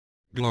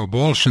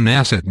Globalsion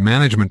asset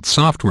management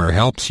software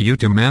helps you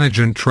to manage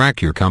and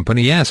track your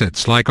company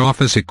assets like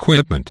office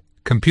equipment,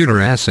 computer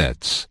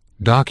assets,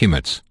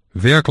 documents,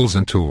 vehicles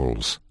and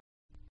tools.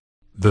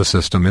 The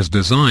system is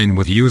designed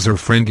with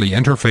user-friendly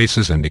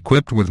interfaces and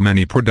equipped with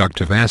many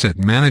productive asset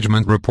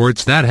management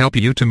reports that help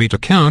you to meet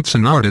accounts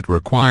and audit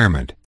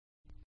requirements.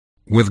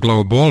 With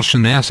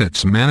Globalsion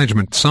Assets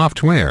Management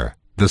software,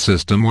 the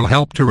system will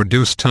help to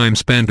reduce time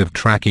spent of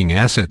tracking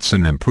assets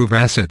and improve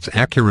assets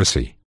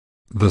accuracy.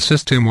 The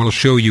system will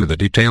show you the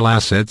detailed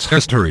assets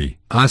history,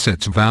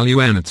 assets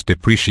value and its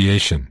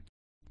depreciation.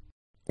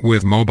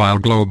 With mobile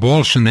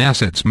Globalsion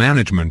Assets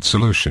Management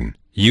solution,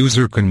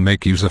 user can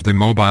make use of the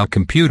mobile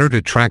computer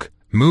to track,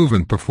 move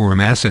and perform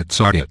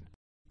assets audit.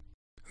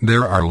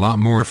 There are a lot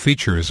more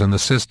features in the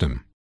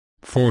system.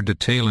 For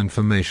detailed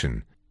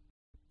information,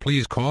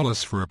 please call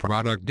us for a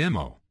product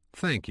demo.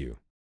 Thank you.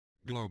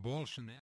 Globalsion